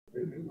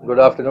Good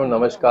afternoon,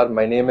 Namaskar.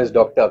 My name is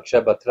Dr.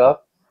 Akshay Batra,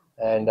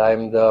 and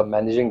I'm the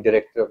Managing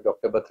Director of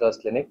Dr. Batra's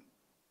clinic.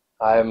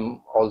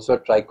 I'm also a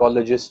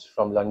trichologist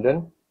from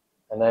London,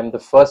 and I'm the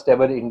first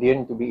ever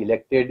Indian to be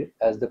elected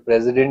as the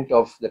President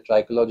of the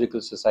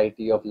Trichological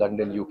Society of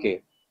London, UK.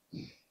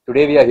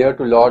 Today, we are here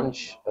to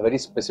launch a very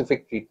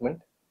specific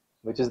treatment,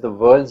 which is the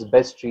world's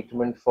best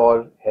treatment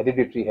for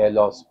hereditary hair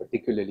loss,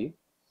 particularly.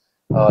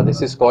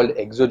 This is called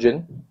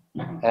XOGEN,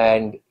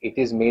 and it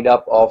is made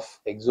up of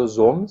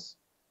exosomes,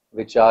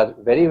 which are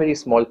very, very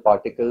small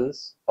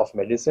particles of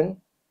medicine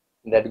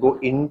that go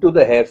into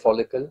the hair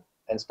follicle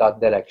and start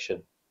their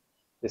action.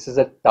 This is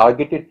a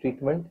targeted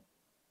treatment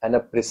and a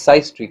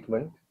precise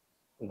treatment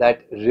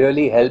that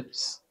really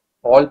helps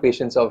all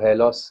patients of hair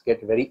loss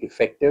get very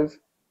effective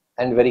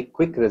and very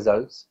quick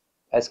results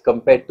as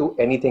compared to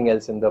anything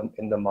else in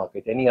the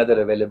market, any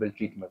other available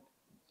treatment.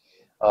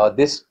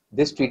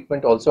 This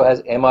treatment also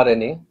has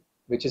mRNA,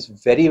 which is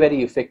very,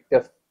 very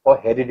effective for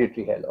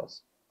hereditary hair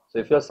loss. So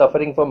if you're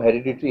suffering from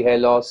hereditary hair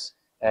loss,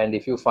 and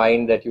if you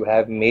find that you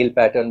have male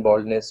pattern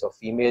baldness or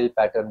female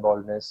pattern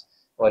baldness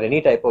or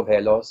any type of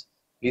hair loss,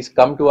 please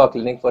come to our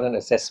clinic for an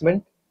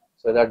assessment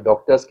so that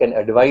doctors can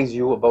advise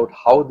you about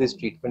how this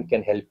treatment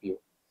can help you.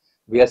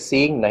 We are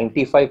seeing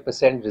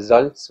 95%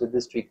 results with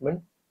this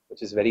treatment,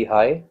 which is very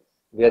high.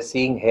 We are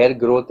seeing hair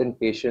growth in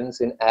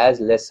patients in as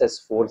less as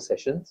 4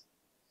 sessions.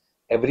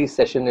 Every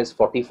session is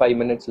 45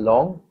 minutes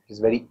long. It's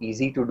very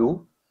easy to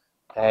do,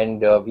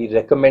 and we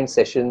recommend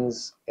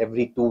sessions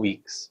every 2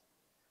 weeks.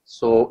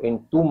 So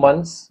in 2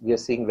 months, we are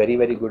seeing very,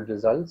 very good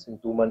results. In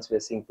 2 months, we are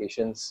seeing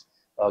patients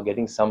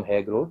getting some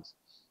hair growth.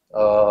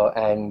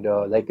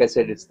 Like I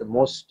said, it's the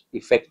most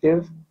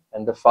effective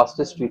and the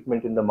fastest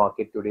treatment in the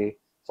market today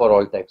for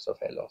all types of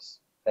hair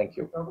loss. Thank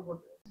you.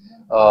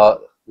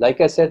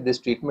 Like I said, this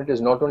treatment is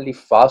not only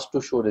fast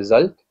to show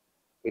result,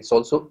 it's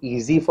also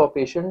easy for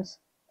patients,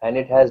 and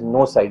it has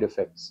no side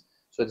effects.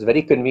 So it's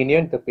very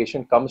convenient. The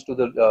patient comes to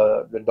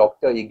the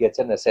doctor, he gets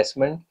an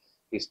assessment,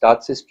 he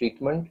starts his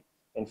treatment.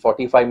 In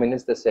 45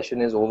 minutes, the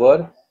session is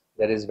over.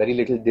 There is very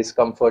little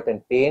discomfort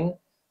and pain,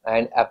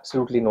 and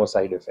absolutely no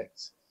side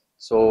effects.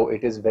 So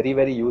it is very,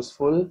 very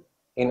useful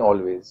in all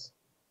ways.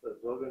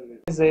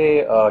 It is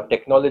a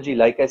technology,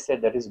 like I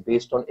said, that is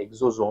based on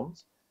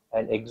exosomes,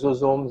 and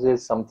exosomes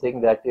is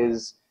something that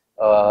is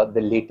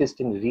the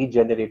latest in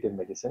regenerative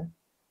medicine,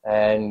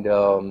 and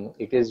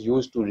it is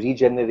used to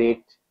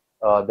regenerate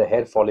the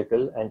hair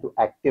follicle and to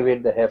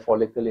activate the hair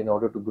follicle in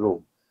order to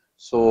grow.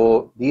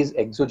 So these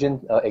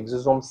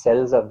exosome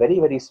cells are very,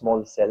 very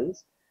small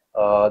cells.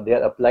 They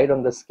are applied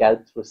on the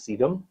scalp through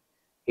serum.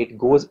 It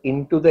goes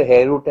into the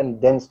hair root and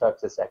then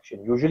starts its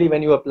action. Usually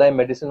when you apply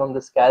medicine on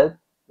the scalp,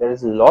 there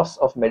is loss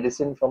of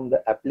medicine from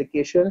the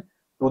application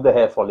to the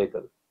hair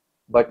follicle.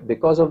 But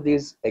because of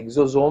these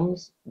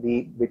exosomes,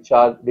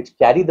 which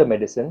carry the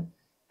medicine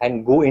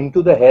and go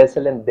into the hair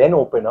cell and then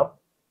open up,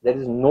 there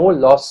is no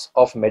loss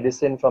of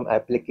medicine from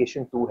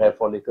application to hair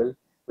follicle,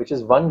 which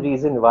is one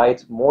reason why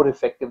it's more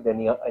effective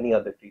than any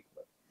other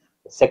treatment.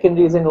 The second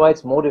reason why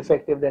it's more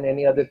effective than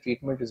any other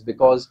treatment is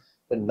because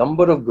the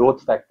number of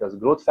growth factors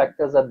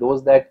are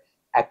those that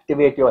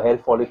activate your hair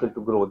follicle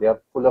to grow. They are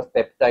full of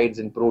peptides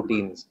and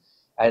proteins.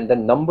 And the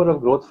number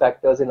of growth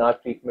factors in our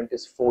treatment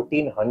is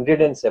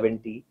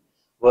 1470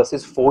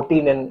 versus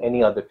 14 in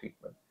any other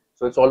treatment.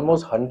 So it's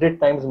almost 100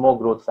 times more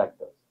growth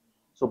factors.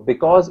 So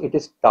because it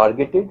is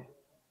targeted,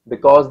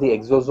 because the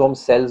exosome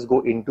cells go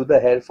into the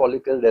hair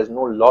follicle, there's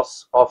no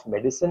loss of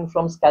medicine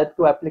from scalp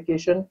to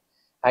application.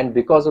 And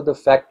because of the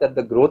fact that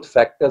the growth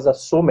factors are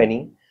so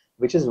many,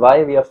 which is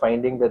why we are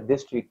finding that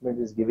this treatment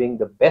is giving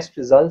the best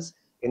results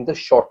in the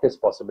shortest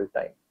possible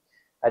time.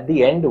 At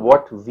the end,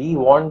 what we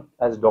want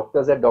as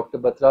doctors at Dr.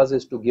 Batra's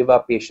is to give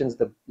our patients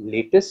the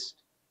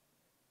latest,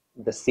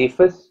 the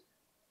safest,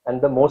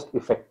 and the most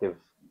effective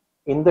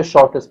in the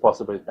shortest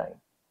possible time.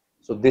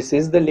 So this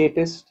is the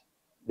latest,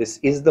 this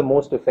is the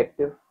most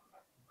effective.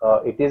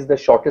 It is the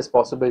shortest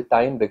possible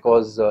time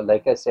because,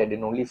 like I said,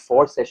 in only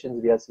 4 sessions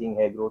we are seeing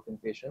hair growth in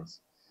patients,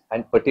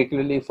 and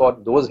particularly for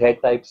those hair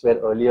types where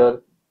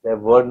earlier there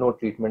were no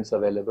treatments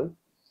available,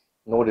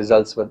 no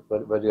results were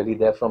really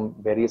there from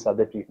various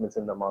other treatments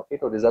in the market,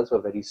 or results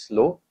were very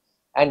slow,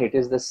 and it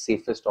is the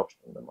safest option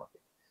in the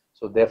market.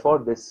 So therefore,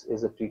 this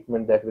is a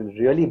treatment that will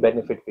really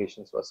benefit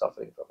patients who are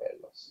suffering from hair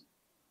loss.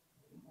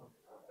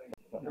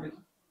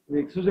 The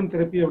exogen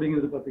therapy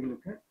அப்படிங்கிறது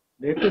பார்த்தீங்கன்னா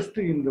latest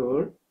in the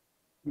world.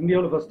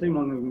 இந்தியாவில் first time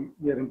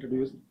we are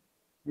introduced.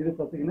 இது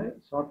பார்த்தீங்கன்னா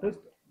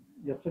shortest,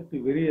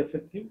 effective, very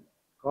effective,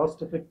 cost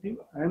effective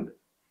and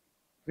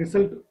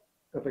result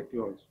effective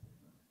also.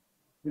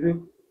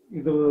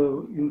 இது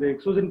இந்த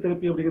எக்ஸோஜன்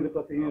therapy அப்படிங்கிறது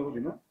பார்த்தீங்க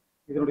அப்படின்னா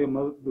இதனுடைய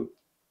மருந்து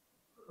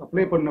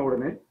அப்ளை பண்ண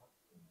உடனே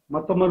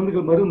மற்ற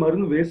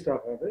மருந்து வேஸ்ட்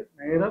ஆகாது.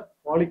 நேராக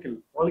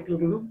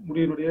ஃபாலிக்கல்ங்கிறது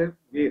முடியினுடைய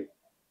வேர்,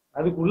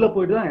 அதுக்குள்ளே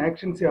போயிட்டு தான்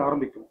ஆக்ஷன்ஸே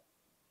ஆரம்பிக்கும்.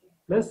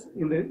 ப்ளஸ்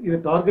இது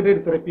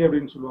டார்கெட்டட் தெரப்பி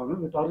அப்படின்னு சொல்லுவாங்க.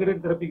 இந்த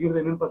டார்கெட்டட் தெரப்பிங்கிறது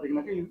என்னன்னு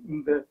பார்த்தீங்கன்னாக்கா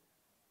இந்த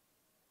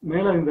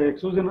மேலே இந்த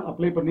எக்ஸோஜன்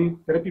அப்ளை பண்ணி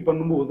தெரப்பி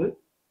பண்ணும்போது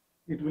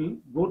it will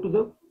go to the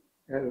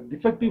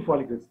defective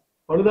follicles.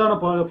 பழுதான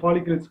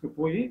ஃபாலிகல்ஸ்க்கு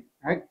போய்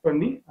ஆக்ட்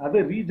பண்ணி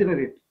அதை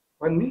ரீஜெனரேட்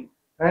பண்ணி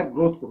ஹேர்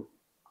க்ரோத் கொடுக்கும்.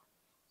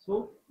 So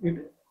it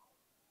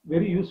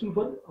very useful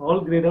for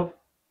all great of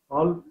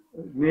all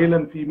male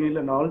and female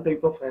and all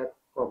type of hair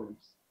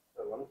problems.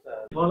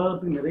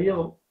 வாழறதுக்கு நிறைய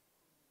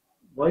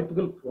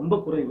வாய்ப்புகள் ரொம்ப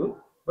குறைவு.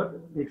 But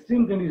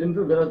extreme conditions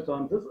there are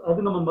chances. அது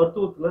நம்ம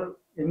மருத்துவத்தில்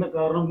என்ன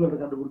காரணம்ங்கிறத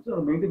கண்டுபிடிச்சு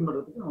அதை மெயின்டைன்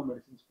பண்ணுறதுக்கு நம்ம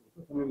மெடிசின்ஸ்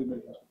கொடுத்து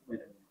மெயின்டைன்